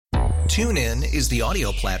TuneIn is the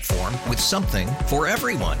audio platform with something for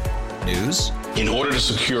everyone. News. In order to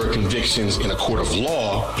secure convictions in a court of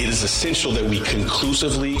law, it is essential that we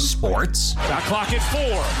conclusively. Sports. Shot clock at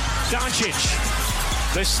 4. Doncic.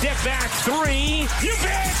 The step back 3. You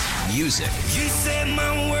bet. Music. You set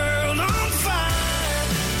my world on fire.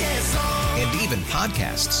 Yes, and even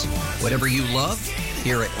podcasts. Whatever you love,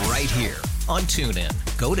 hear it right here on TuneIn.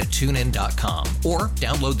 Go to TuneIn.com or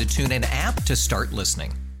download the TuneIn app to start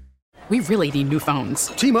listening. We really need new phones.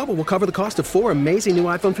 T-Mobile will cover the cost of 4 amazing new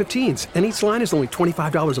iPhone 15s, and each line is only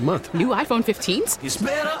 $25 a month. New iPhone 15s? It's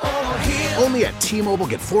better over here. Only at T-Mobile,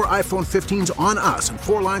 get 4 iPhone 15s on us and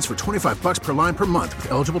 4 lines for $25 per line per month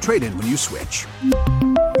with eligible trade-in when you switch.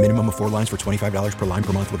 Minimum of 4 lines for $25 per line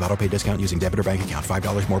per month with autopay discount using debit or bank account.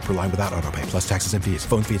 $5 more per line without autopay, plus taxes and fees.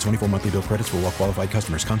 Phone fee at 24 monthly bill credits for well-qualified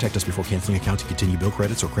customers. Contact us before canceling account to continue bill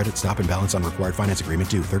credits or credit stop and balance on required finance agreement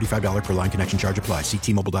due. $35 per line connection charge applies. See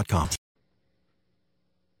T-Mobile.com.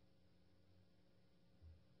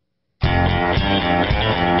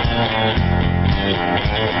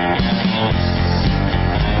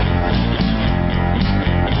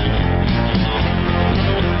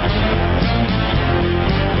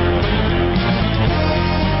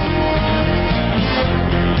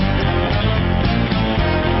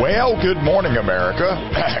 Well, good morning, America.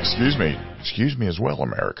 Excuse me as well,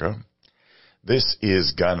 America. This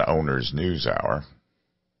is Gunowners News Hour.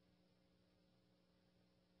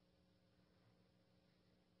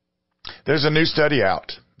 There's a new study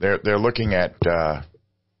out. They're looking at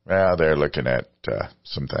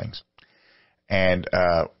some things, and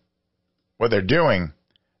what they're doing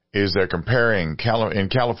is they're comparing in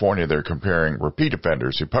California. They're comparing repeat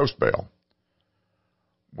offenders who post bail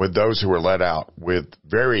with those who were let out with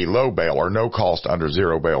very low bail or no cost under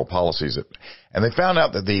zero bail policies, and they found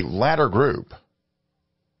out that the latter group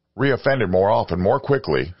reoffended more often, more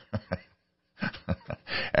quickly,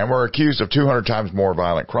 and were accused of 200 times more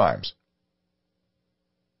violent crimes.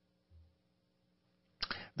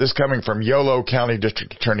 This coming from Yolo County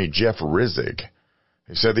District Attorney Jeff Rizzig.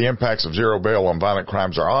 He said the impacts of zero bail on violent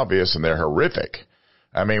crimes are obvious and they're horrific.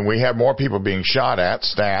 I mean, we have more people being shot at,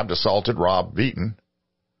 stabbed, assaulted, robbed, beaten.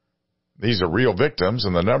 These are real victims,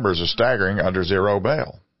 and the numbers are staggering under zero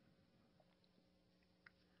bail.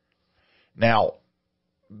 Now,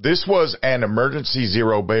 this was an emergency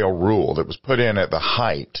zero bail rule that was put in at the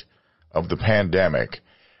height of the pandemic.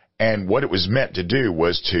 And what it was meant to do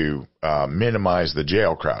was to minimize the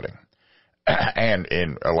jail crowding. And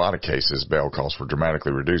in a lot of cases, bail costs were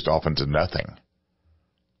dramatically reduced, often to nothing.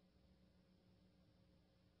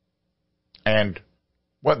 And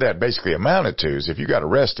what that basically amounted to is if you got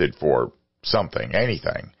arrested for something,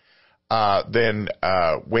 anything, then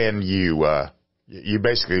when you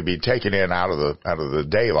basically be taken in out of the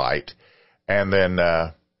daylight, and then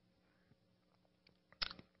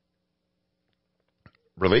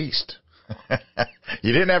released.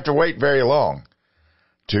 You didn't have to wait very long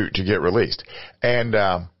to get released. And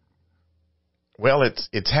well,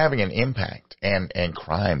 it's having an impact, and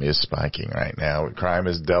crime is spiking right now. Crime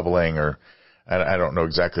is doubling, or I don't know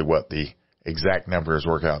exactly what the exact numbers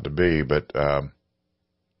work out to be, but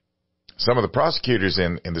some of the prosecutors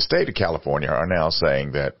in the state of California are now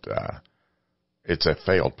saying that it's a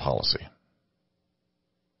failed policy.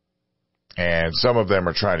 And some of them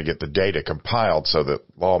are trying to get the data compiled so that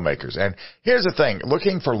lawmakers, and here's the thing,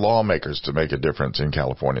 looking for lawmakers to make a difference in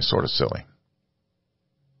California is sort of silly.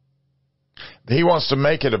 He wants to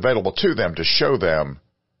make it available to them to show them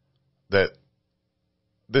that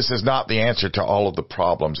this is not the answer to all of the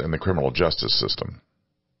problems in the criminal justice system.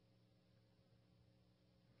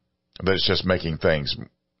 That it's just making things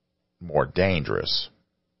more dangerous.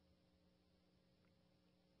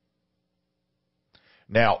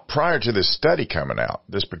 Now, prior to this study coming out,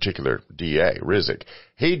 this particular DA, Rizzig,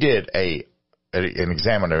 he did an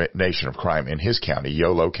examination of crime in his county,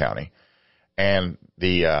 Yolo County, and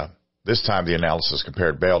this time the analysis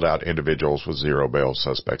compared bailed out individuals with zero bail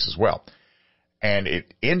suspects as well. And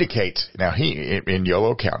it indicates, now in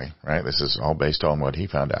Yolo County, right, this is all based on what he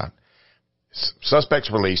found out,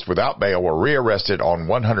 suspects released without bail were rearrested on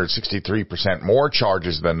 163% more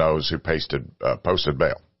charges than those who posted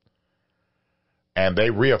bail. And they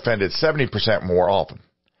reoffended 70% more often.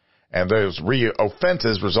 And those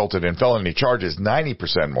reoffenses resulted in felony charges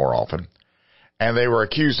 90% more often. And they were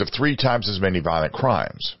accused of 3 times as many violent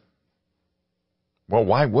crimes. Well,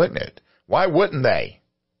 why wouldn't it? Why wouldn't they?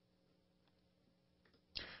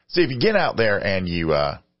 See, if you get out there and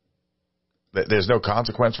there's no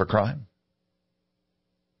consequence for crime.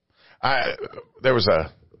 There was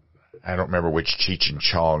I don't remember which Cheech and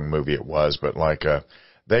Chong movie it was, but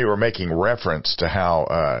they were making reference to how,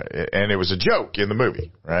 and it was a joke in the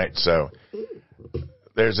movie, right? So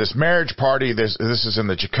there's this marriage party. This is in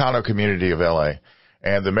the Chicano community of LA,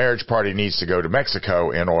 and the marriage party needs to go to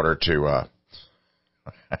Mexico in order to,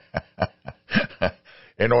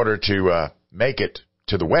 make it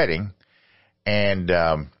to the wedding. And,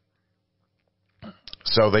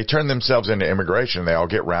 so they turn themselves into immigration. They all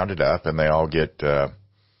get rounded up and they all get,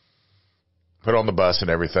 put on the bus and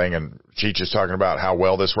everything. And Cheech is talking about how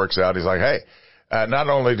well this works out. He's like, hey, not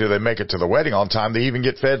only do they make it to the wedding on time, they even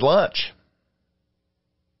get fed lunch.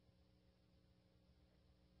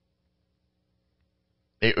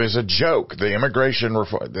 It was a joke. The immigration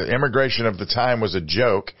of the time was a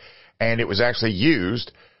joke, and it was actually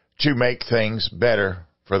used to make things better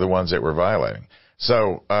for the ones that were violating.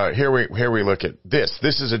 So here we look at this.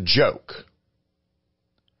 This is a joke.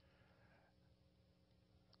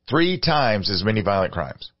 3 times as many violent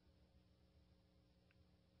crimes.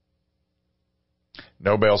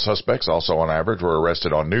 No bail suspects, also on average, were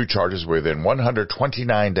arrested on new charges within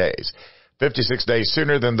 129 days, 56 days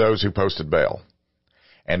sooner than those who posted bail.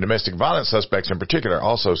 And domestic violence suspects in particular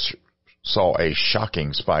also saw a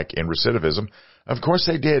shocking spike in recidivism. Of course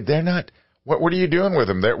they did. They're not, what are you doing with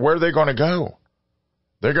them? Where are they going to go?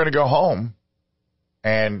 They're going to go home.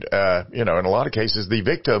 And, in a lot of cases, the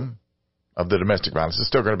victim of the domestic violence is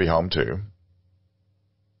still going to be home too.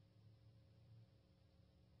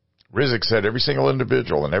 Rizek said every single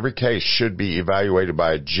individual in every case should be evaluated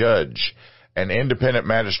by a judge, an independent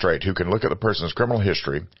magistrate who can look at the person's criminal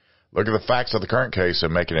history, look at the facts of the current case,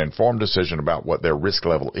 and make an informed decision about what their risk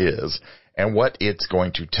level is and what it's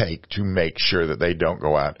going to take to make sure that they don't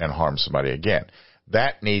go out and harm somebody again.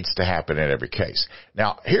 That needs to happen in every case.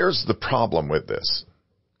 Now, here's the problem with this.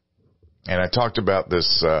 And I talked about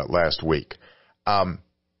this last week.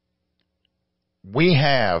 We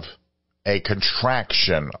have a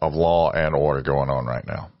contraction of law and order going on right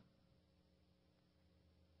now.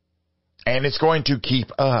 And it's going to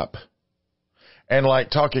keep up. And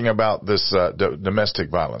like talking about this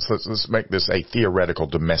domestic violence, let's make this a theoretical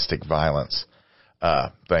domestic violence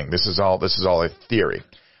thing. This is all a theory.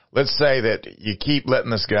 Let's say that you keep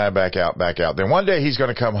letting this guy back out. Then one day he's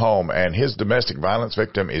going to come home and his domestic violence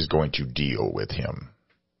victim is going to deal with him.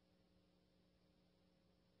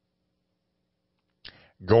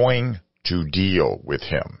 Going to deal with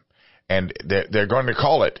him. And they're going to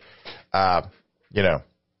call it, they're going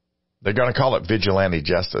to call it vigilante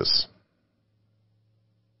justice.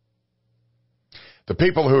 The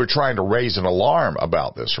people who are trying to raise an alarm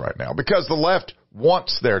about this right now, because the left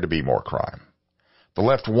wants there to be more crime. The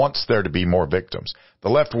left wants there to be more victims. The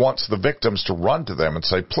left wants the victims to run to them and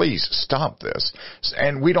say, please stop this.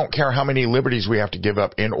 And we don't care how many liberties we have to give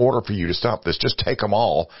up in order for you to stop this. Just take them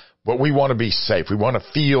all. But we want to be safe. We want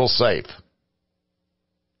to feel safe.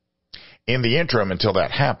 In the interim, until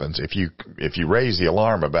that happens, if you raise the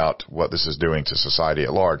alarm about what this is doing to society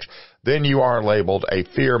at large, then you are labeled a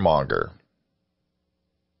fearmonger.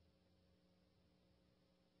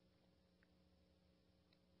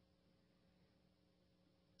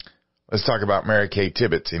 Let's talk about Mary Kay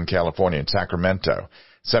Tibbetts in California, in Sacramento.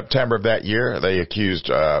 September of that year,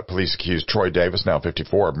 police accused Troy Davis, now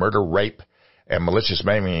 54, of murder, rape, and malicious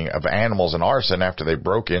maiming of animals and arson after they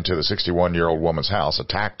broke into the 61-year-old woman's house,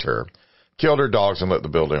 attacked her, killed her dogs, and lit the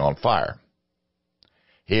building on fire.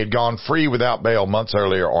 He had gone free without bail months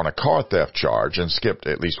earlier on a car theft charge and skipped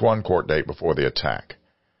at least one court date before the attack.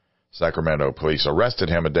 Sacramento police arrested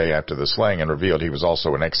him a day after the slaying and revealed he was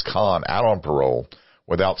also an ex-con out on parole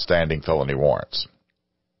with outstanding felony warrants.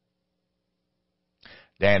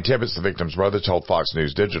 Dan Tibbetts, the victim's brother, told Fox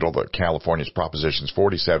News Digital that California's Propositions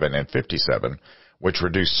 47 and 57, which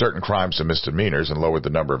reduced certain crimes to misdemeanors and lowered the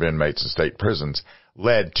number of inmates in state prisons,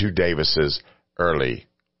 led to Davis's early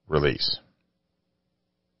release.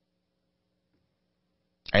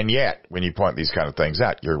 And yet, when you point these kind of things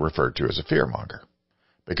out, you're referred to as a fearmonger.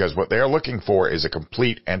 Because what they're looking for is a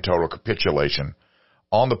complete and total capitulation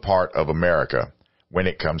on the part of America when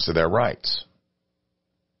it comes to their rights.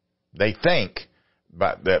 They think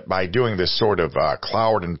that by doing this sort of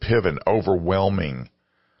Cloward and Piven overwhelming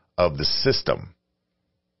of the system,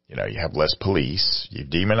 you have less I you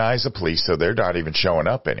demonize the police, so they're not even showing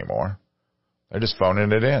up anymore. They're just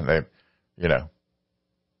phoning it in.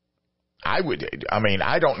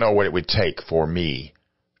 I don't know what it would take for me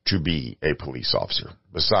to be a police officer,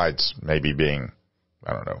 besides maybe being,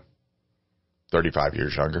 35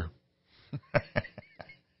 years younger.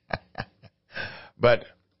 But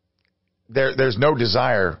there's no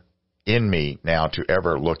desire in me now to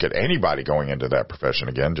ever look at anybody going into that profession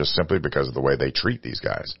again, just simply because of the way they treat these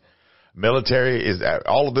guys. military, is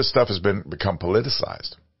all of this stuff has become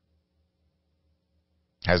politicized.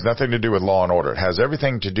 Has nothing to do with law and order. It has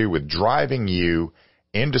everything to do with driving you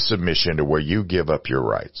into submission to where you give up your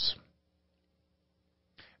rights.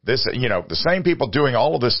 This, the same people doing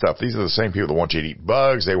all of this stuff, these are the same people that want you to eat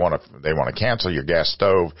bugs. They want to cancel your gas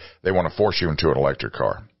stove. They want to force you into an electric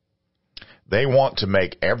car. They want to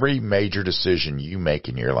make every major decision you make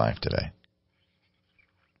in your life today.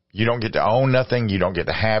 You don't get to own nothing. You don't get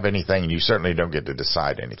to have anything. And you certainly don't get to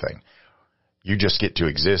decide anything. You just get to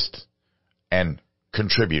exist and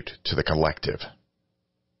contribute to the collective.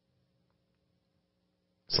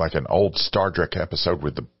 It's like an old Star Trek episode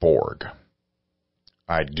with the Borg.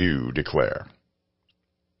 I do declare.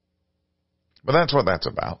 But that's what that's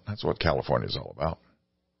about. That's what California is all about.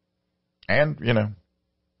 And,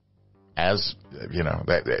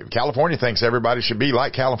 California thinks everybody should be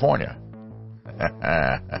like California.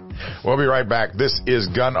 We'll be right back. This is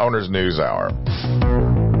Gunowners News Hour.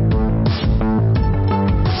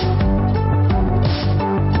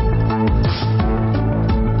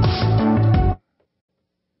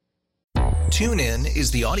 TuneIn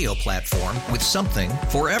is the audio platform with something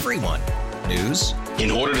for everyone. News.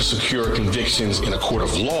 In order to secure convictions in a court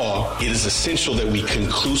of law, it is essential that we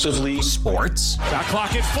conclusively. Sports. Shot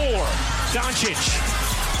clock at 4. Doncic.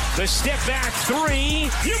 The step back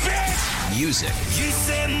 3. You bet. Music. You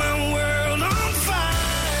set my world on fire.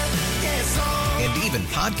 Yes, and even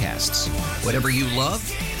podcasts. Whatever you love,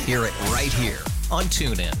 hear it right here on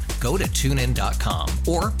TuneIn. Go to TuneIn.com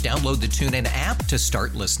or download the TuneIn app to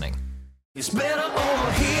start listening. it's better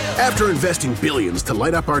over here. After investing billions to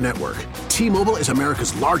light up our network, T-Mobile is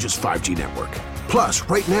America's largest 5G network. Plus,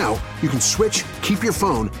 right now, you can switch, keep your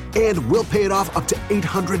phone, and we'll pay it off up to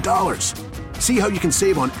 $800. See how you can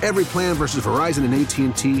save on every plan versus Verizon and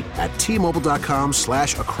AT&T at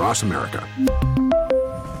T-Mobile.com/across America.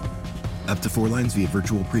 Up to 4 lines via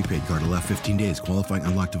virtual prepaid card. Allow 15 days. Qualifying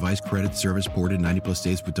unlocked device credit service ported 90+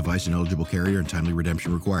 days with device and eligible carrier and timely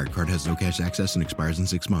redemption required. Card has no cash access and expires in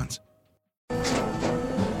 6 months.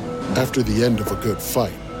 After the end of a good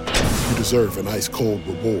fight, you deserve an ice-cold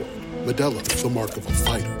reward. Modelo is the mark of a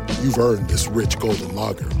fighter. You've earned this rich golden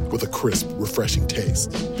lager with a crisp, refreshing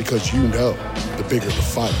taste. Because you know, the bigger the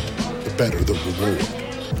fight, the better the reward.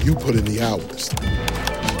 You put in the hours,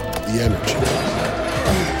 the energy,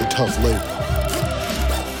 the tough labor.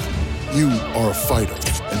 You are a fighter,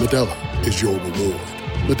 and Modelo is your reward.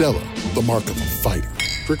 Modelo, the mark of a fighter.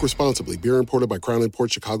 Drink responsibly. Beer imported by Crown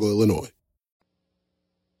Imports, Chicago, Illinois.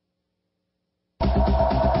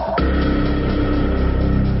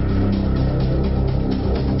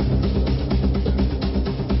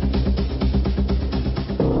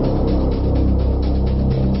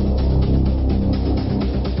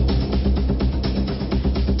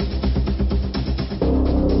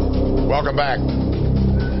 Welcome back.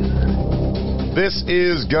 This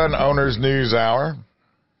is Gunowners News Hour.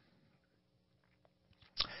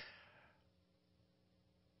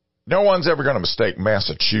 No one's ever going to mistake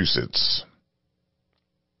Massachusetts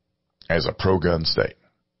as a pro-gun state.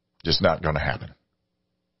 Just not going to happen.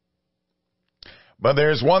 But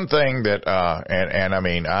there's one thing that,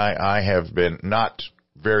 I have been not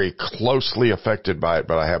very closely affected by it,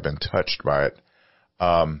 but I have been touched by it.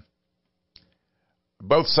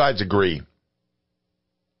 Both sides agree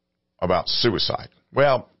about suicide.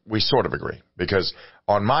 Well, we sort of agree, because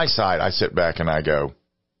on my side, I sit back and I go,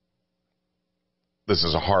 this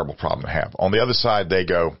is a horrible problem to have. On the other side, they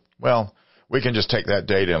go, well, we can just take that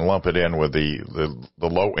data and lump it in with the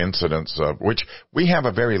low incidence of, which we have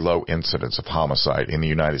a very low incidence of homicide in the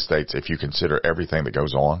United States if you consider everything that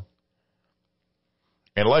goes on.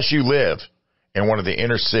 Unless you live in one of the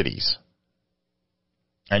inner cities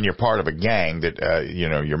and you're part of a gang that,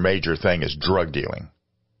 your major thing is drug dealing.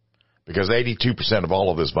 Because 82% of all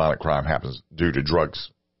of this violent crime happens due to drugs.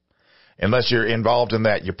 Unless you're involved in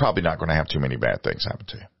that, you're probably not going to have too many bad things happen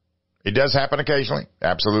to you. It does happen occasionally.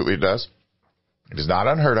 Absolutely it does. It is not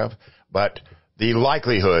unheard of, but the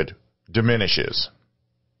likelihood diminishes.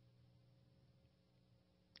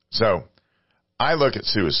 So I look at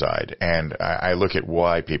suicide, and I look at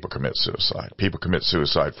why people commit suicide. People commit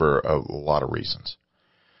suicide for a lot of reasons.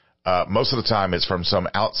 Most of the time it's from some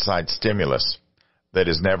outside stimulus that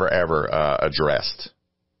is never, ever addressed.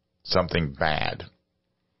 Something bad.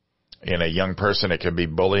 In a young person, it could be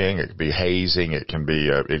bullying, it could be hazing, it could be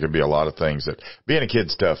a lot of things. That being a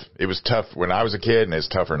kid's tough. It was tough when I was a kid, and it's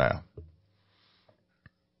tougher now.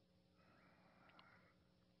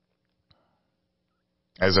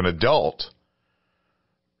 As an adult,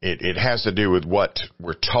 it has to do with what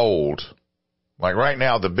we're told. Like right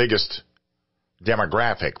now, the biggest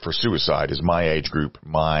demographic for suicide is my age group,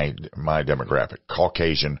 my demographic,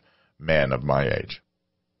 Caucasian men of my age.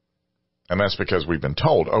 And that's because we've been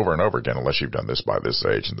told over and over again, unless you've done this by this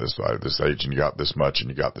age and this by this age and you got this much and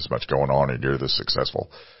you got this much going on and you're this successful,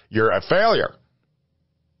 you're a failure.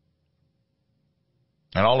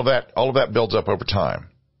 And all of that builds up over time.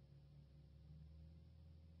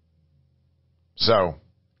 So,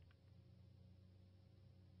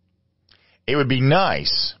 it would be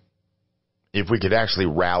nice if we could actually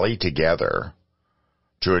rally together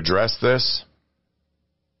to address this.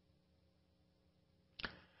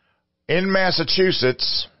 In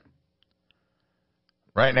Massachusetts,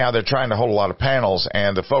 right now they're trying to hold a lot of panels,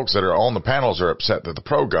 and the folks that are on the panels are upset that the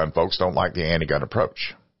pro-gun folks don't like the anti-gun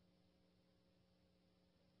approach.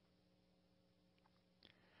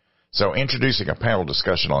 So, introducing a panel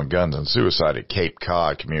discussion on guns and suicide at Cape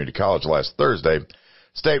Cod Community College last Thursday,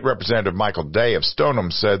 State Representative Michael Day of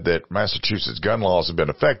Stoneham said that Massachusetts gun laws have been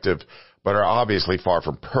effective, but are obviously far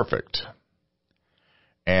from perfect.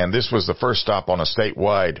 And this was the first stop on a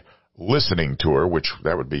statewide listening tour, which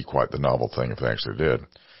that would be quite the novel thing if they actually did.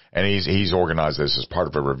 And he's organized this as part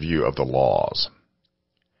of a review of the laws.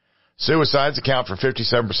 Suicides account for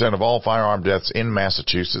 57% of all firearm deaths in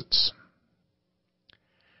Massachusetts.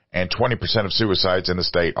 And 20% of suicides in the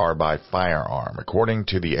state are by firearm, according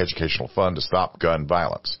to the Educational Fund to Stop Gun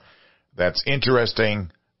Violence. That's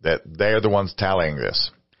interesting that they're the ones tallying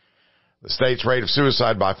this. The state's rate of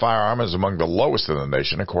suicide by firearm is among the lowest in the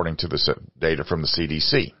nation, according to the data from the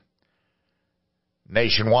CDC.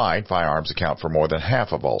 Nationwide, firearms account for more than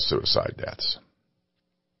half of all suicide deaths.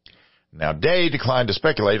 Now, Day declined to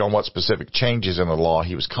speculate on what specific changes in the law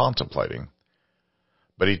he was contemplating,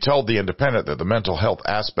 but he told The Independent that the mental health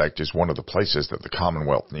aspect is one of the places that the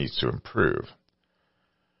Commonwealth needs to improve.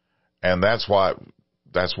 And that's why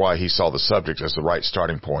he saw the subject as the right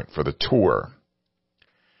starting point for the tour.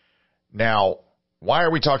 Now, why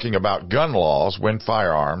are we talking about gun laws when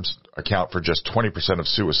firearms account for just 20% of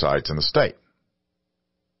suicides in the state?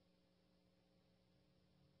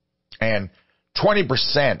 And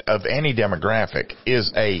 20% of any demographic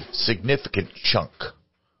is a significant chunk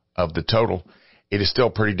of the total. It is still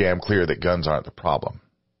pretty damn clear that guns aren't the problem.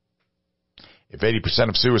 If 80%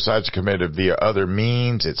 of suicides are committed via other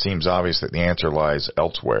means, it seems obvious that the answer lies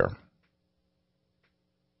elsewhere.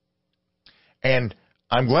 And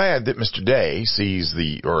I'm glad that Mr. Day sees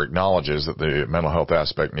or acknowledges that the mental health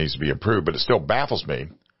aspect needs to be improved, but it still baffles me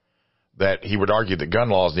that he would argue that gun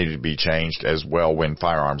laws needed to be changed as well when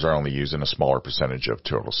firearms are only used in a smaller percentage of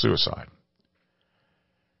total suicide.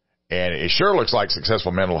 And it sure looks like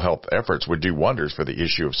successful mental health efforts would do wonders for the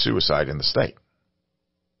issue of suicide in the state.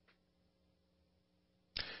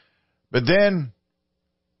 But then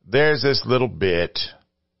there's this little bit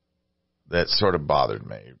that sort of bothered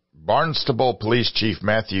me. Barnstable Police Chief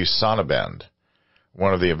Matthew Sonnabend,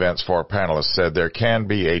 one of the event's four panelists, said there can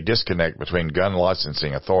be a disconnect between gun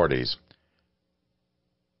licensing authorities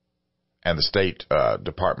and the State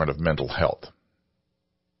Department of Mental Health.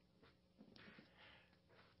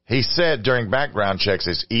 He said during background checks,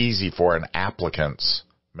 it's easy for an applicant's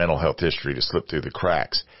mental health history to slip through the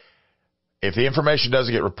cracks. If the information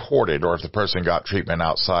doesn't get reported or if the person got treatment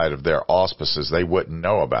outside of their auspices, they wouldn't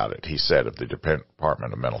know about it, he said, of the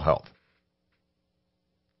Department of Mental Health.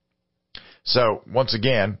 So, once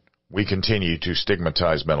again, we continue to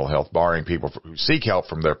stigmatize mental health, barring people who seek help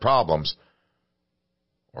from their problems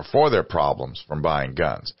or for their problems from buying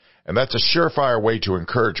guns. And that's a surefire way to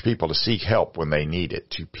encourage people to seek help when they need it,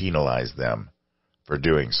 to penalize them for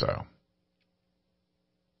doing so.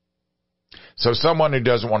 So someone who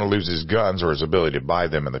doesn't want to lose his guns or his ability to buy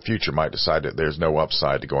them in the future might decide that there's no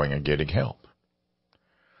upside to going and getting help.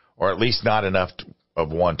 Or at least not enough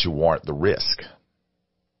of one to warrant the risk.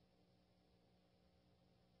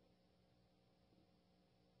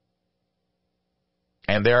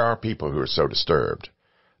 And there are people who are so disturbed,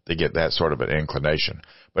 they get that sort of an inclination.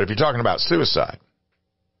 But if you're talking about suicide,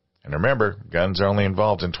 and remember, guns are only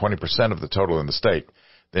involved in 20% of the total in the state,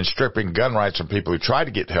 then stripping gun rights from people who try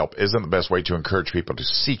to get help isn't the best way to encourage people to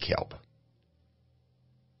seek help.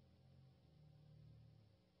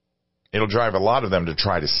 It'll drive a lot of them to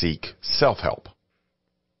try to seek self-help.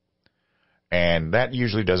 And that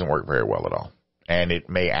usually doesn't work very well at all. And it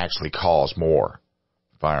may actually cause more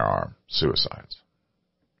firearm suicides.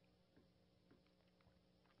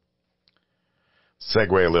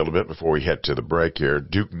 Segue a little bit before we head to the break here.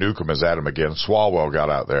 Duke Nukem is at him again. Swalwell got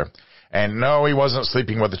out there. And no, he wasn't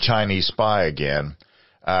sleeping with a Chinese spy again.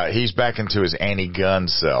 He's back into his anti-gun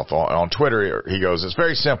self. On Twitter, he goes, it's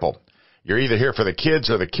very simple. You're either here for the kids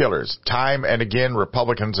or the killers. Time and again,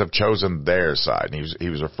 Republicans have chosen their side. And he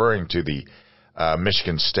was referring to the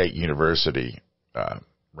Michigan State University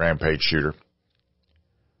rampage shooter.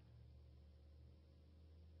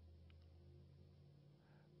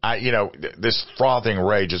 This frothing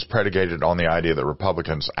rage is predicated on the idea that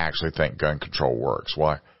Republicans actually think gun control works.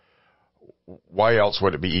 Why else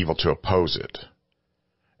would it be evil to oppose it?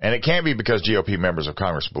 And it can't be because GOP members of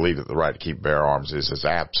Congress believe that the right to keep bear arms is as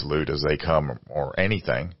absolute as they come or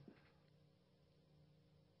anything.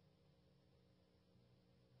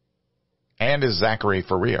 And as Zachary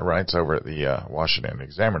Faria writes over at the Washington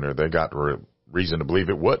Examiner, they got reason to believe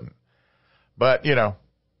it wouldn't. But,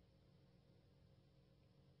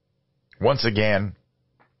 once again,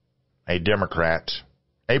 a Democrat,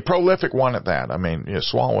 a prolific one at that. I mean,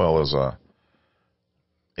 Swalwell is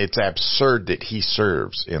it's absurd that he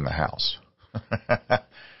serves in the House.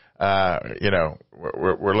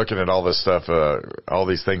 We're looking at all this stuff, all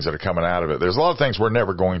these things that are coming out of it. There's a lot of things we're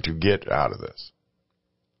never going to get out of this.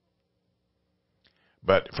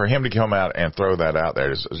 But for him to come out and throw that out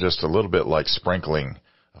there is just a little bit like sprinkling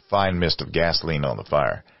a fine mist of gasoline on the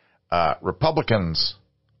fire. Republicans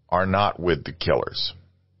are not with the killers.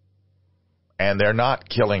 And they're not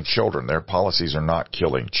killing children. Their policies are not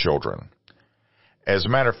killing children. As a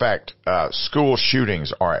matter of fact, school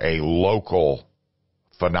shootings are a local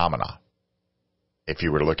phenomena, if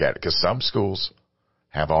you were to look at it, because some schools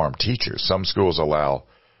have armed teachers. Some schools allow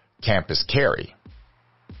campus carry.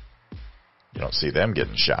 You don't see them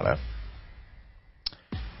getting shot at.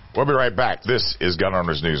 We'll be right back. This is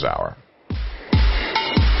Gunowners News Hour.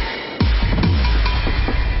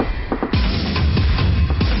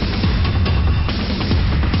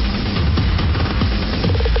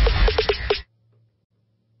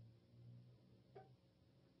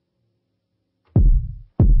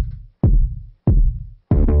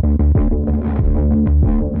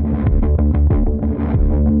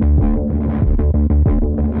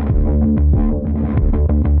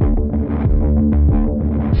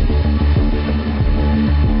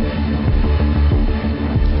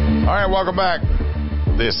 Welcome back.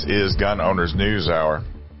 This is Gun Owners News Hour.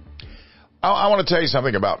 I want to tell you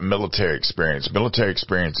something about military experience. Military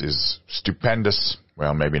experience is stupendous.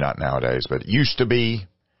 Well, maybe not nowadays, but it used to be.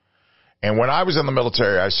 And when I was in the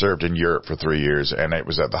military, I served in Europe for 3 years, and it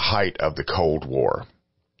was at the height of the Cold War.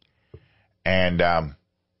 And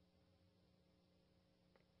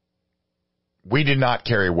we did not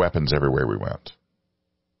carry weapons everywhere we went.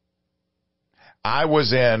 I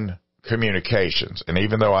was in communications, and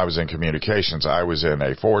even though I was in communications, I was in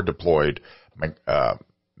a forward deployed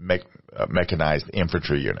mechanized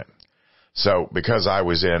infantry unit. So because I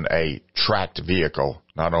was in a tracked vehicle,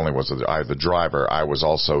 not only was I the driver, I was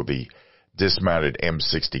also the dismounted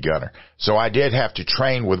M60 gunner. So I did have to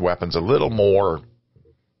train with weapons a little more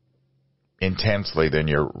intensely than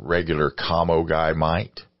your regular commo guy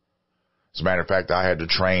might. As a matter of fact, I had to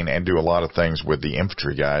train and do a lot of things with the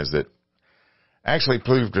infantry guys that actually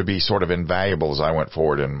proved to be sort of invaluable as I went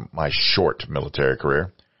forward in my short military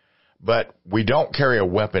career. But we don't carry a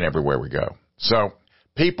weapon everywhere we go. So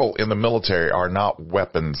people in the military are not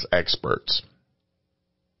weapons experts,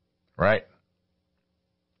 right?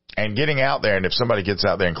 And getting out there, and if somebody gets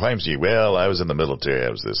out there and claims to you, well, I was in the military, I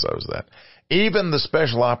was this, I was that. Even the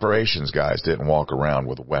special operations guys didn't walk around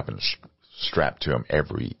with a weapon strapped to them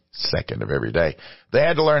every second of every day. They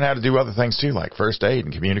had to learn how to do other things too, like first aid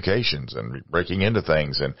and communications and breaking into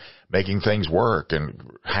things and making things work and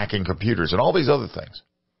hacking computers and all these other things.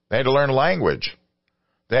 They had to learn language.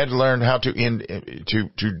 They had to learn how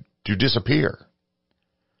to disappear.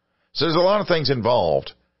 So there's a lot of things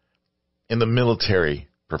involved in the military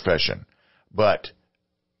profession, but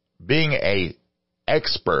being a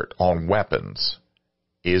expert on weapons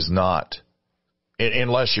is not,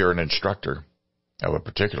 unless you're an instructor of a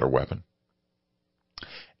particular weapon.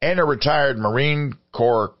 And a retired Marine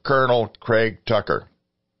Corps Colonel Craig Tucker.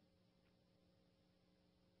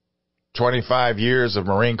 25 years of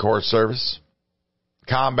Marine Corps service,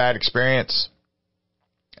 combat experience,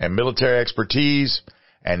 and military expertise,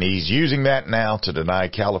 and he's using that now to deny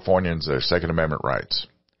Californians their Second Amendment rights.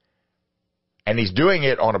 And he's doing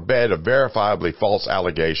it on a bed of verifiably false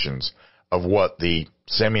allegations of what the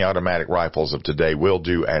semi-automatic rifles of today will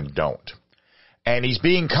do and don't. And he's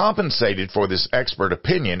being compensated for this expert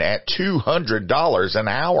opinion at $200 an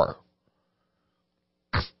hour.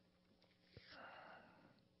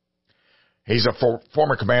 He's a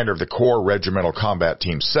former commander of the Corps Regimental Combat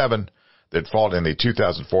Team 7 that fought in the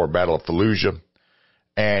 2004 Battle of Fallujah.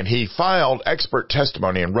 And he filed expert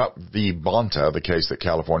testimony in Rupp v. Bonta, the case that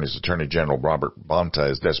California's Attorney General Robert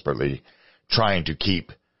Bonta is desperately trying to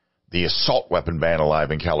keep the assault weapon ban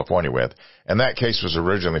alive in California with. And that case was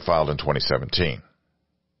originally filed in 2017.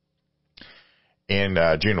 In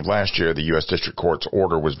June of last year, the U.S. District Court's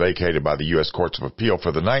order was vacated by the U.S. Courts of Appeal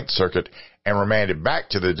for the Ninth Circuit and remanded back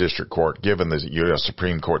to the District Court, given the U.S.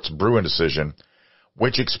 Supreme Court's Bruin decision,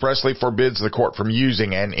 which expressly forbids the court from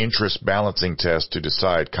using an interest balancing test to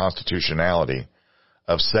decide constitutionality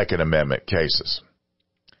of Second Amendment cases.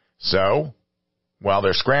 So, while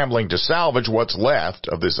they're scrambling to salvage what's left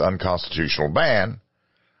of this unconstitutional ban,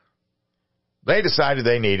 they decided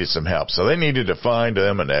they needed some help, so they needed to find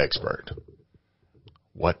them an expert.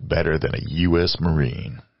 What better than a U.S.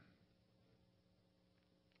 Marine?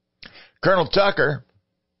 Colonel Tucker,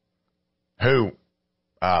 who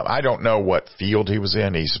I don't know what field he was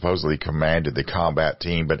in. He supposedly commanded the combat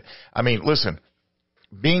team, but I mean, listen,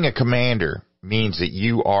 being a commander means that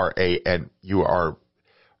you are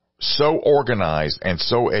so organized and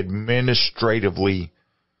so administratively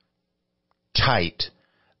tight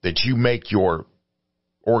that you make your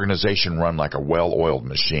organization run like a well-oiled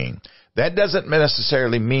machine. That doesn't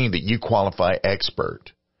necessarily mean that you qualify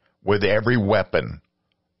expert with every weapon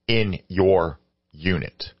in your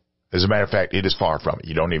unit. As a matter of fact, it is far from it.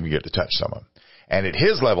 You don't even get to touch some of them. And at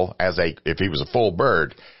his level, if he was a full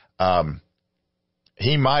bird,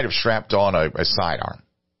 he might have strapped on a sidearm,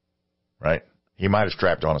 right? He might have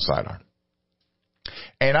strapped on a sidearm.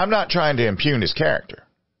 And I'm not trying to impugn his character.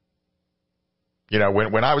 You know,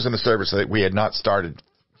 when I was in the service, we had not started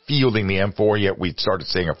fielding the M4 yet. We'd started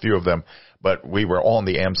seeing a few of them, but we were on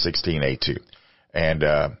the M16A2. And,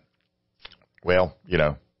 well, you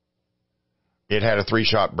know, it had a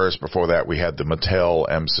 3-shot burst. Before that, we had the Mattel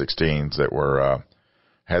M16s that were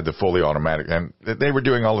had the fully automatic. And they were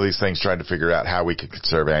doing all of these things, trying to figure out how we could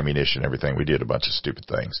conserve ammunition and everything. We did a bunch of stupid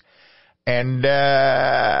things. And,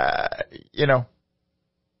 you know,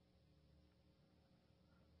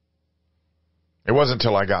 it wasn't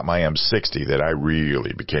until I got my M60 that I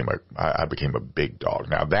really became a big dog.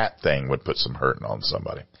 Now, that thing would put some hurting on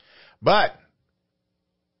somebody. But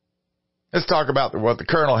let's talk about what the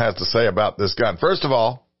colonel has to say about this gun. First of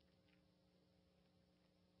all,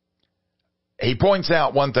 he points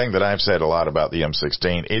out one thing that I've said a lot about the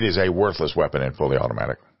M16. It is a worthless weapon in fully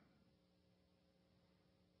automatic.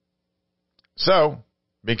 So,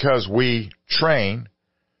 because we train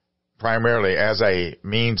primarily as a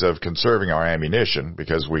means of conserving our ammunition,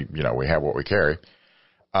 because we have what we carry,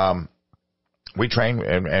 we train,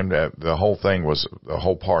 and the whole thing was, the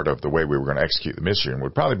whole part of the way we were going to execute the mission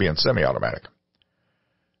would probably be in semi-automatic.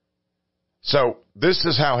 So this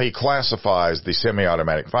is how he classifies the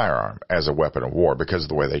semi-automatic firearm as a weapon of war, because of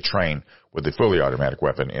the way they train with the fully automatic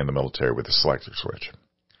weapon in the military with the selector switch.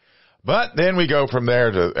 But then we go from there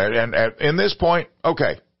to, and in this point,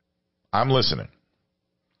 okay, I'm listening.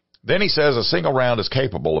 Then he says a single round is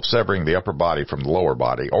capable of severing the upper body from the lower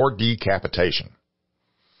body or decapitation.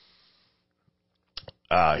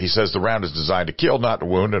 He says the round is designed to kill, not to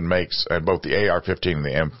wound, and both the AR-15 and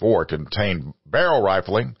the M4 contain barrel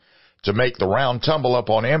rifling to make the round tumble up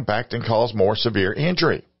on impact and cause more severe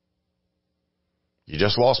injury. You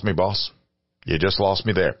just lost me, boss. You just lost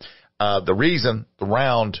me there. The reason the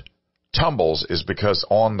round tumbles is because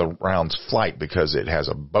on the round's flight, because it has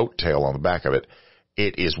a boat tail on the back of it,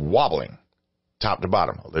 it is wobbling top to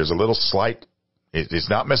bottom. There's a little slight, it's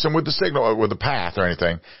not messing with the signal, with the path or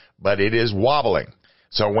anything, but it is wobbling.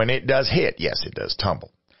 So when it does hit, yes, it does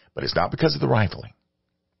tumble. But it's not because of the rifling.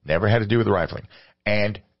 Never had to do with the rifling.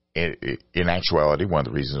 And in actuality, one of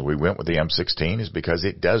the reasons we went with the M16 is because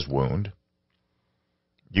it does wound.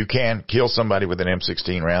 You can kill somebody with an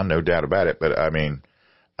M16 round, no doubt about it. But, I mean,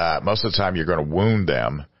 most of the time you're going to wound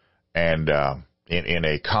them, and in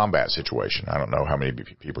a combat situation. I don't know how many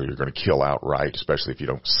people you're going to kill outright, especially if you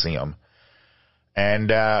don't see them.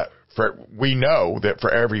 And we know that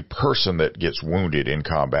for every person that gets wounded in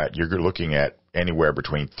combat, you're looking at anywhere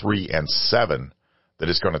between 3 and 7 that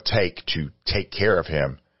it's going to take care of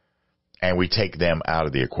him, and we take them out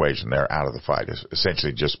of the equation. They're out of the fight,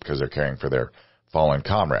 essentially just because they're caring for their fallen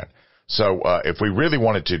comrade. So if we really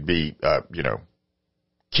wanted to be,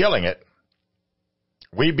 killing it,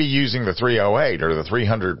 we'd be using the 308 or the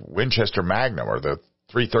 300 Winchester Magnum or the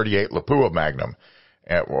 338 Lapua Magnum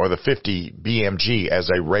or the 50 BMG as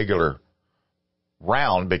a regular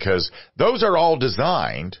round, because those are all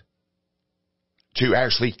designed to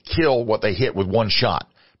actually kill what they hit with one shot,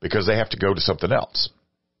 because they have to go to something else.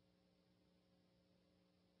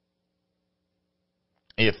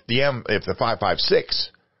 If the 5.56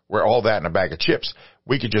 were all that in a bag of chips,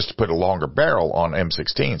 we could just put a longer barrel on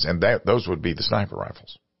M16s, and those would be the sniper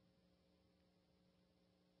rifles.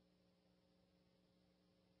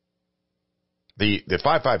 The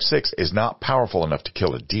 5.56 is not powerful enough to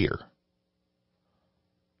kill a deer.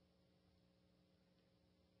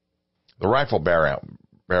 The rifle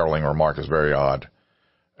barreling remark is very odd.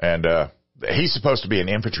 And he's supposed to be an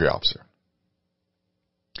infantry officer.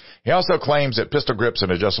 He also claims that pistol grips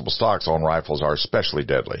and adjustable stocks on rifles are especially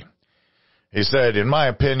deadly. He said, in my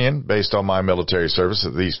opinion, based on my military service,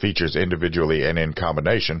 that these features individually and in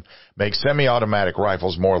combination make semi-automatic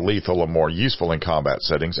rifles more lethal and more useful in combat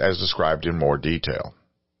settings as described in more detail.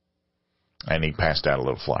 And he passed out a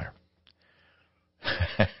little flyer.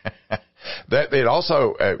 That it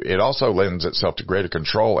also lends itself to greater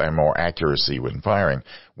control and more accuracy when firing,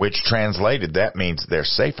 which translated, that means they're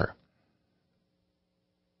safer.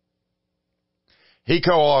 He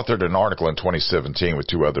co-authored an article in 2017 with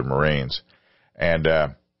 2 other Marines, and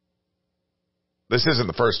this isn't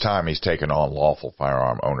the first time he's taken on lawful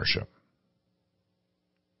firearm ownership.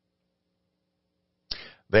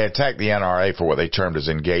 They attacked the NRA for what they termed as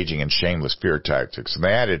engaging in shameless fear tactics. And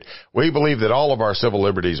they added, we believe that all of our civil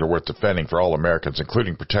liberties are worth defending for all Americans,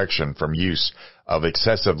 including protection from use of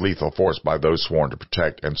excessive lethal force by those sworn to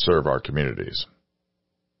protect and serve our communities.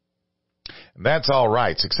 And that's all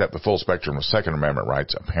rights except the full spectrum of Second Amendment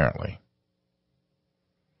rights, apparently.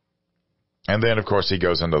 And then, of course, he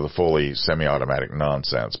goes into the fully semi-automatic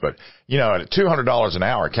nonsense. But, you know, at $200 an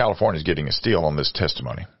hour, California's getting a steal on this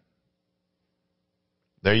testimony.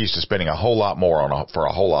 They're used to spending a whole lot more for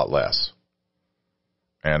a whole lot less.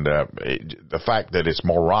 And the fact that it's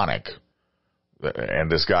moronic,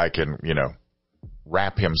 and this guy can, you know,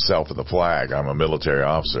 wrap himself in the flag, I'm a military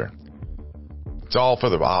officer. It's all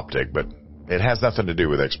for the optic, but it has nothing to do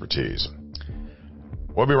with expertise.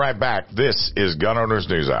 We'll be right back. This is Gunowners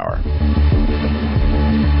News Hour.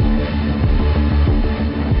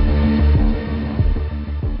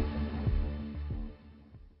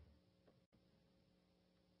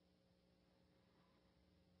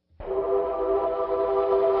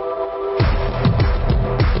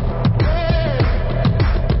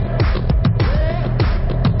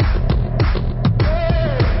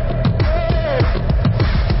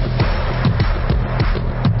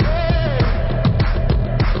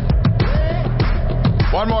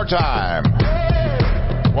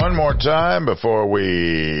 One more time before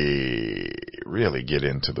we really get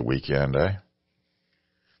into the weekend, eh?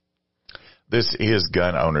 This is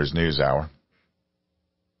Gunowners News Hour.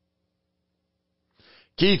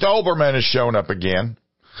 Keith Olbermann has shown up again.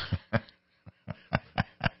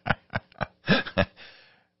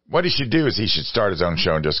 What he should do is he should start his own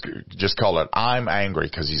show and just call it I'm Angry,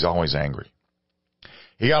 because he's always angry.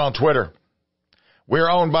 He got on Twitter. We're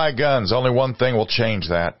owned by guns. Only one thing will change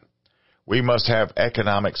that. We must have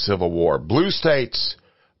economic civil war. Blue states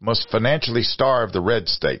must financially starve the red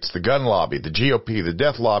states, the gun lobby, the GOP, the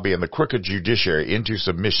death lobby, and the crooked judiciary into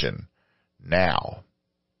submission now.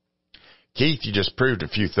 Keith, you just proved a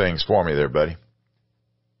few things for me there, buddy.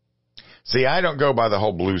 See, I don't go by the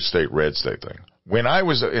whole blue state, red state thing. When I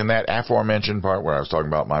was in that aforementioned part where I was talking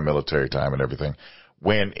about my military time and everything,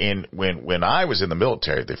 when I was in the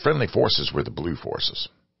military, the friendly forces were the blue forces.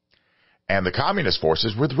 And the communist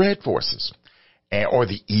forces were the red forces, or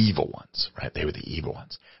the evil ones, right? They were the evil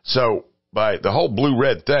ones. So by the whole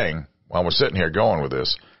blue-red thing, while we're sitting here going with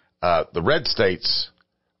this, the red states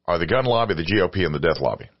are the gun lobby, the GOP, and the death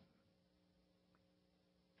lobby.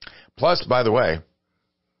 Plus, by the way,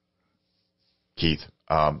 Keith,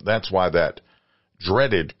 that's why that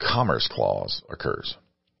dreaded Commerce Clause occurs.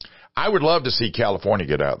 I would love to see California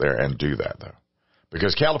get out there and do that, though.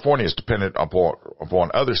 Because California is dependent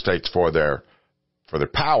upon other states for their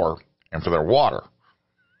power and for their water.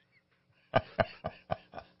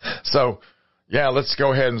 So, yeah, let's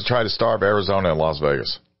go ahead and try to starve Arizona and Las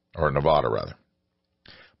Vegas, or Nevada rather.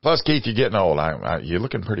 Plus, Keith, you're getting old. You're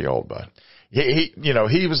looking pretty old, bud. He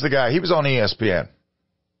was the guy. He was on ESPN.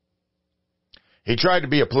 He tried to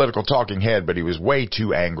be a political talking head, but he was way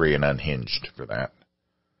too angry and unhinged for that.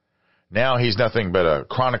 Now he's nothing but a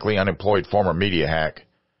chronically unemployed former media hack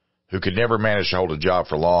who could never manage to hold a job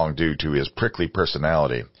for long due to his prickly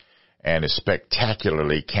personality and his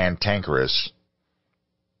spectacularly cantankerous,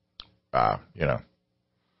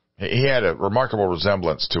 he had a remarkable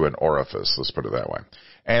resemblance to an orifice, let's put it that way.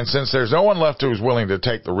 And since there's no one left who's willing to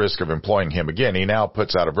take the risk of employing him again, he now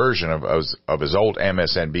puts out a version of his old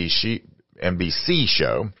MSNBC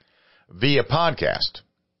show via podcast.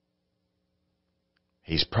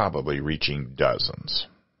 He's probably reaching dozens.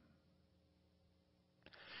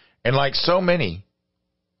 And like so many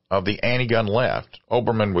of the anti-gun left,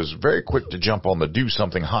 Olbermann was very quick to jump on the do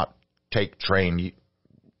something hot take train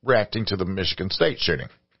reacting to the Michigan State shooting.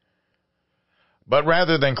 But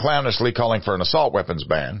rather than clownishly calling for an assault weapons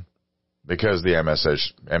ban, because the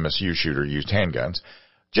MSU shooter used handguns,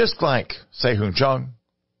 just like Se-Hoon Cho,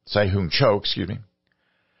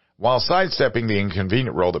 While sidestepping the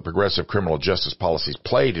inconvenient role that progressive criminal justice policies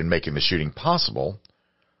played in making the shooting possible,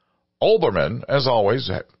 Olbermann, as always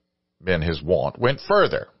had been his wont, went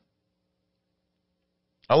further.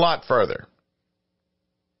 A lot further.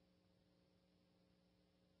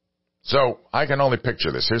 So I can only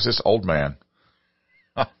picture this. Here's this old man,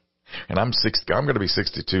 and I'm going to be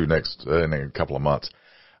 62 next in a couple of months.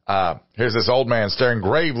 Here's this old man staring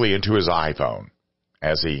gravely into his iPhone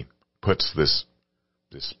as he puts this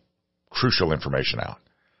crucial information out.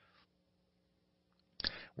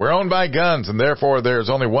 We're owned by guns, and therefore there's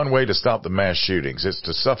only one way to stop the mass shootings. It's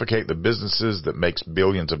to suffocate the businesses that makes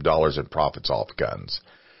billions of dollars in profits off guns.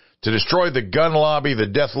 To destroy the gun lobby, the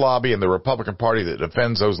death lobby, and the Republican Party that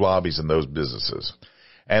defends those lobbies and those businesses.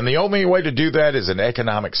 And the only way to do that is an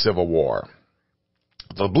economic civil war.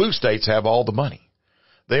 The blue states have all the money.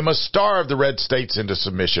 They must starve the red states into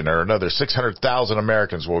submission, or another 600,000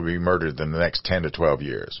 Americans will be murdered in the next 10 to 12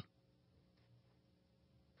 years.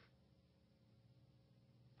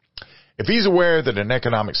 If he's aware that an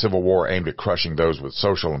economic civil war aimed at crushing those with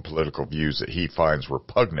social and political views that he finds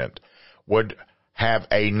repugnant would have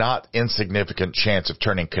a not insignificant chance of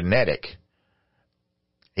turning kinetic,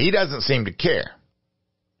 he doesn't seem to care.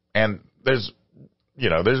 And there's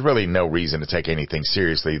really no reason to take anything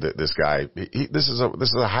seriously that this guy, this is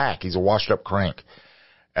a hack. He's a washed up crank.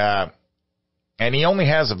 And he only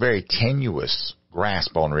has a very tenuous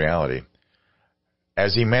grasp on reality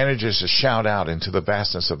as he manages to shout out into the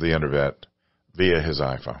vastness of the internet via his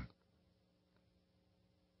iPhone.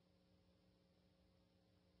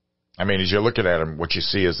 I mean, as you're looking at him, what you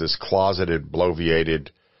see is this closeted, bloviated,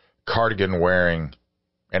 cardigan-wearing,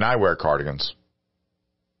 and I wear cardigans.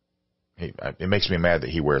 It makes me mad that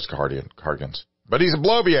he wears cardigans. But he's a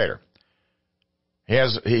bloviator.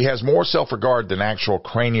 He has more self-regard than actual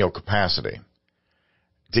cranial capacity.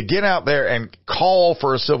 To get out there and call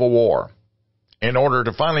for a civil war in order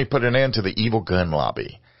to finally put an end to the evil gun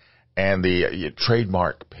lobby and the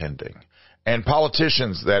trademark pending, and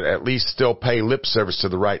politicians that at least still pay lip service to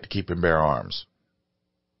the right to keep and bear arms.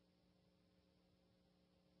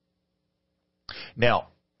 Now,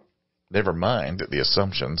 never mind that the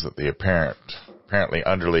assumptions that the apparently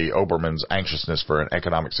underly Olbermann's anxiousness for an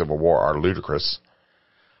economic civil war are ludicrous.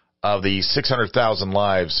 Of the 600,000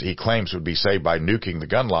 lives he claims would be saved by nuking the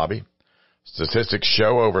gun lobby, statistics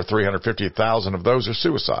show over 350,000 of those are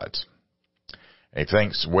suicides. And he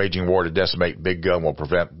thinks waging war to decimate big gun will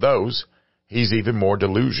prevent those. He's even more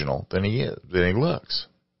delusional than he looks.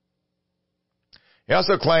 He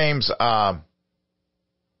also claims that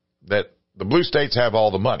the blue states have all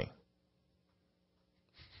the money.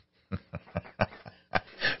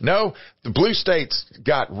 No, the blue states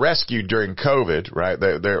got rescued during COVID, right?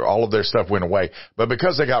 All of their stuff went away, but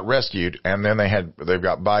because they got rescued and then they've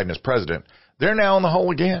got Biden as president, they're now in the hole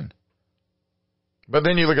again. But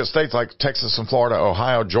then you look at states like Texas and Florida,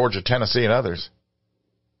 Ohio, Georgia, Tennessee, and others.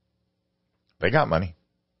 They got money.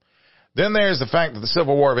 Then there's the fact that the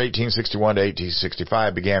Civil War of 1861 to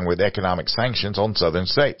 1865 began with economic sanctions on southern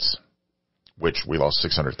states, which we lost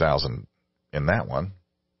 600,000 in that one.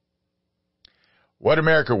 What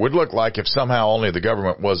America would look like if somehow only the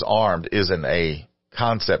government was armed isn't a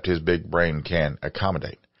concept his big brain can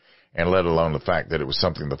accommodate, and let alone the fact that it was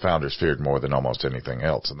something the founders feared more than almost anything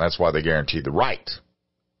else, and that's why they guaranteed the right.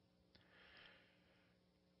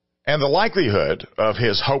 And the likelihood of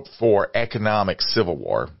his hoped-for economic civil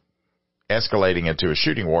war escalating into a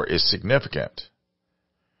shooting war is significant,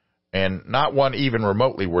 and not one even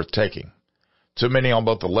remotely worth taking. Too many on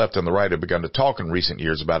both the left and the right have begun to talk in recent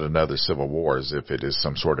years about another civil war as if it is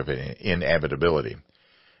some sort of an inevitability.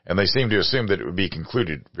 And they seem to assume that it would be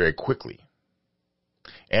concluded very quickly.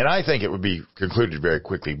 And I think it would be concluded very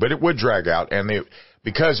quickly, but it would drag out. And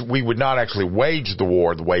because we would not actually wage the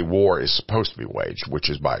war the way war is supposed to be waged, which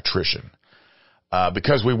is by attrition,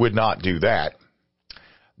 because we would not do that,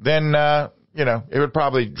 then, it would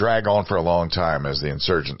probably drag on for a long time as the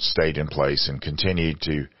insurgents stayed in place and continued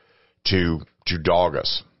to dog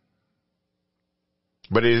us.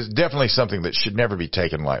 But it is definitely something that should never be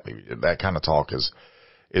taken lightly. That kind of talk is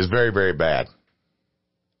very, very bad.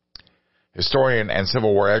 Historian and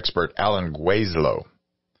Civil War expert Alan Guizlo,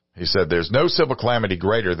 he said, there's no civil calamity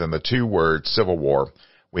greater than the two words civil war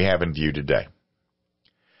we have in view today.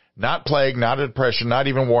 Not plague, not a depression, not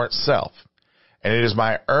even war itself. And it is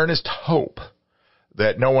my earnest hope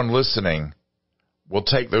that no one listening will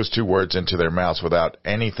take those two words into their mouths without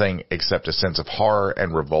anything except a sense of horror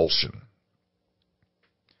and revulsion.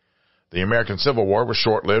 The American Civil War was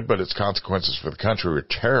short-lived, but its consequences for the country were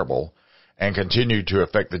terrible and continued to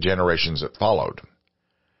affect the generations that followed.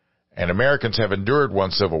 And Americans have endured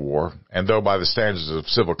one civil war, and though by the standards of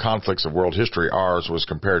civil conflicts of world history, ours was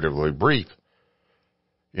comparatively brief.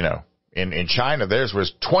 You know, in China, theirs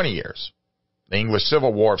was 20 years. The English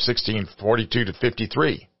Civil War of 1642 to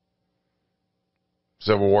 53.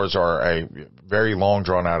 Civil wars are a very long,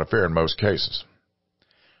 drawn-out affair in most cases.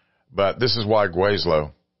 But this is why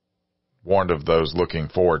Gueslow warned of those looking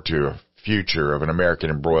forward to a future of an American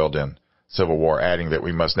embroiled in civil war, adding that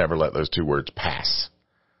we must never let those two words pass.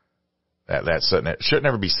 That should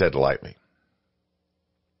never be said lightly.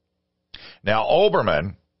 Now,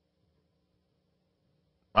 Olbermann,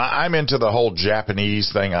 I'm into the whole Japanese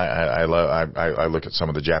thing. I look at some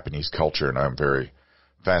of the Japanese culture, and I'm very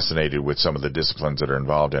fascinated with some of the disciplines that are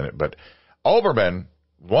involved in it. But Olbermann,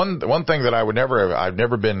 one thing that I've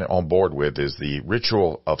never been on board with is the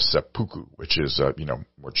ritual of seppuku, which is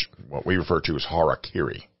what we refer to as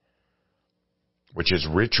harakiri, which is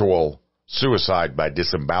ritual suicide by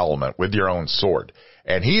disembowelment with your own sword.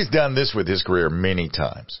 And he's done this with his career many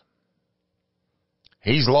times.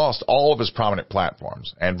 He's lost all of his prominent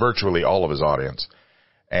platforms and virtually all of his audience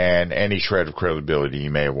and any shred of credibility he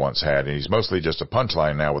may have once had. And he's mostly just a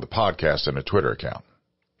punchline now with a podcast and a Twitter account.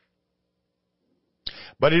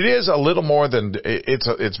 But it is a little more than,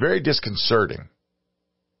 it's very disconcerting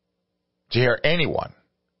to hear anyone,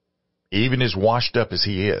 even as washed up as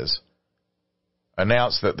he is,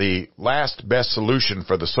 announce that the last best solution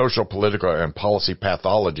for the social, political, and policy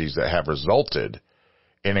pathologies that have resulted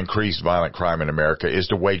in increased violent crime in America is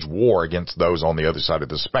to wage war against those on the other side of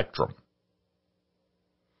the spectrum.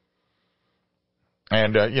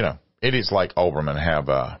 And, it is like Olbermann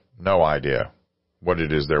have no idea what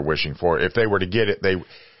it is they're wishing for. If they were to get it,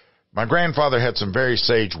 my grandfather had some very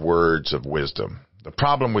sage words of wisdom. The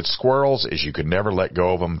problem with squirrels is you could never let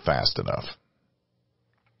go of them fast enough.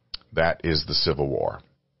 That is the Civil War.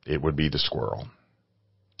 It would be the squirrel.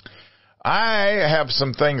 I have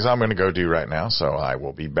some things I'm going to go do right now, so I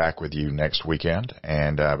will be back with you next weekend.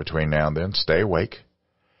 And between now and then, stay awake,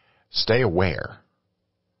 stay aware,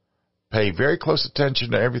 pay very close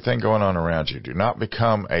attention to everything going on around you. Do not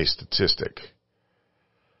become a statistic,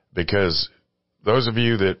 because those of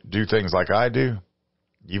you that do things like I do,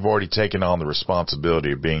 you've already taken on the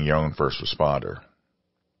responsibility of being your own first responder.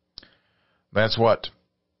 That's what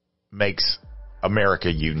makes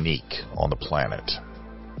America unique on the planet.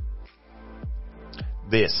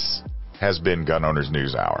 This has been Gunowners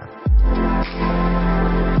News Hour.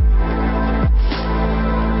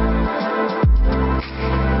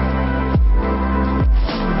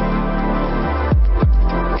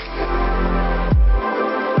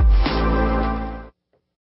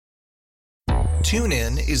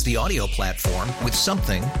 TuneIn is the audio platform with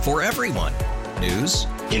something for everyone. News.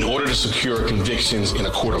 In order to secure convictions in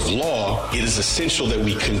a court of law, it is essential that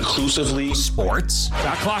we conclusively. Sports.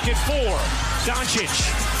 Shot clock at 4.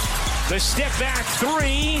 Doncic. The step back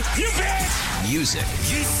 3. You bet. Music.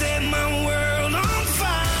 You set my world on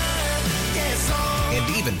fire. Yes,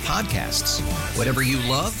 and even podcasts. Whatever you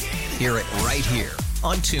love, hear it right here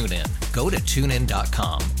on TuneIn. Go to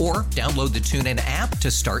TuneIn.com or download the TuneIn app to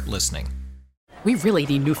start listening. We really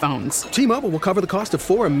need new phones. T-Mobile will cover the cost of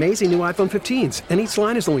 4 amazing new iPhone 15s, and each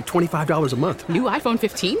line is only $25 a month. New iPhone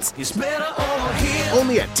 15s? It's better over here.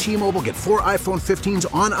 Only at T-Mobile, get 4 iPhone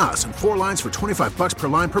 15s on us and 4 lines for $25 per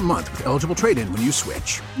line per month with eligible trade-in when you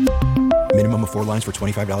switch. Minimum of 4 lines for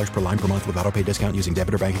 $25 per line per month with autopay discount using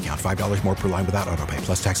debit or bank account. $5 more per line without autopay,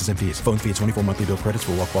 plus taxes and fees. Phone fee at 24 monthly bill credits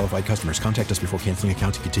for well-qualified customers. Contact us before canceling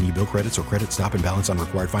account to continue bill credits or credit stop and balance on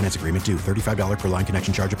required finance agreement due. $35 per line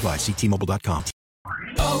connection charge applies. See T-Mobile.com.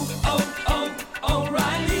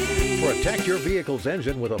 O'Reilly. Protect your vehicle's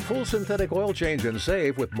engine with a full synthetic oil change and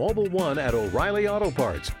save with Mobil 1 at O'Reilly Auto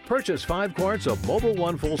Parts. Purchase 5 quarts of Mobil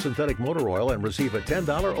 1 full synthetic motor oil and receive a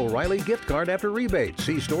 $10 O'Reilly gift card after rebate.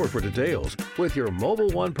 See store for details. With your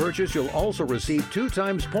Mobil 1 purchase, you'll also receive 2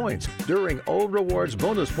 times points during Old Rewards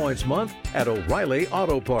Bonus Points Month at O'Reilly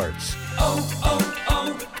Auto Parts.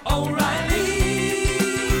 O'Reilly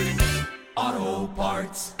Auto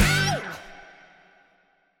Parts.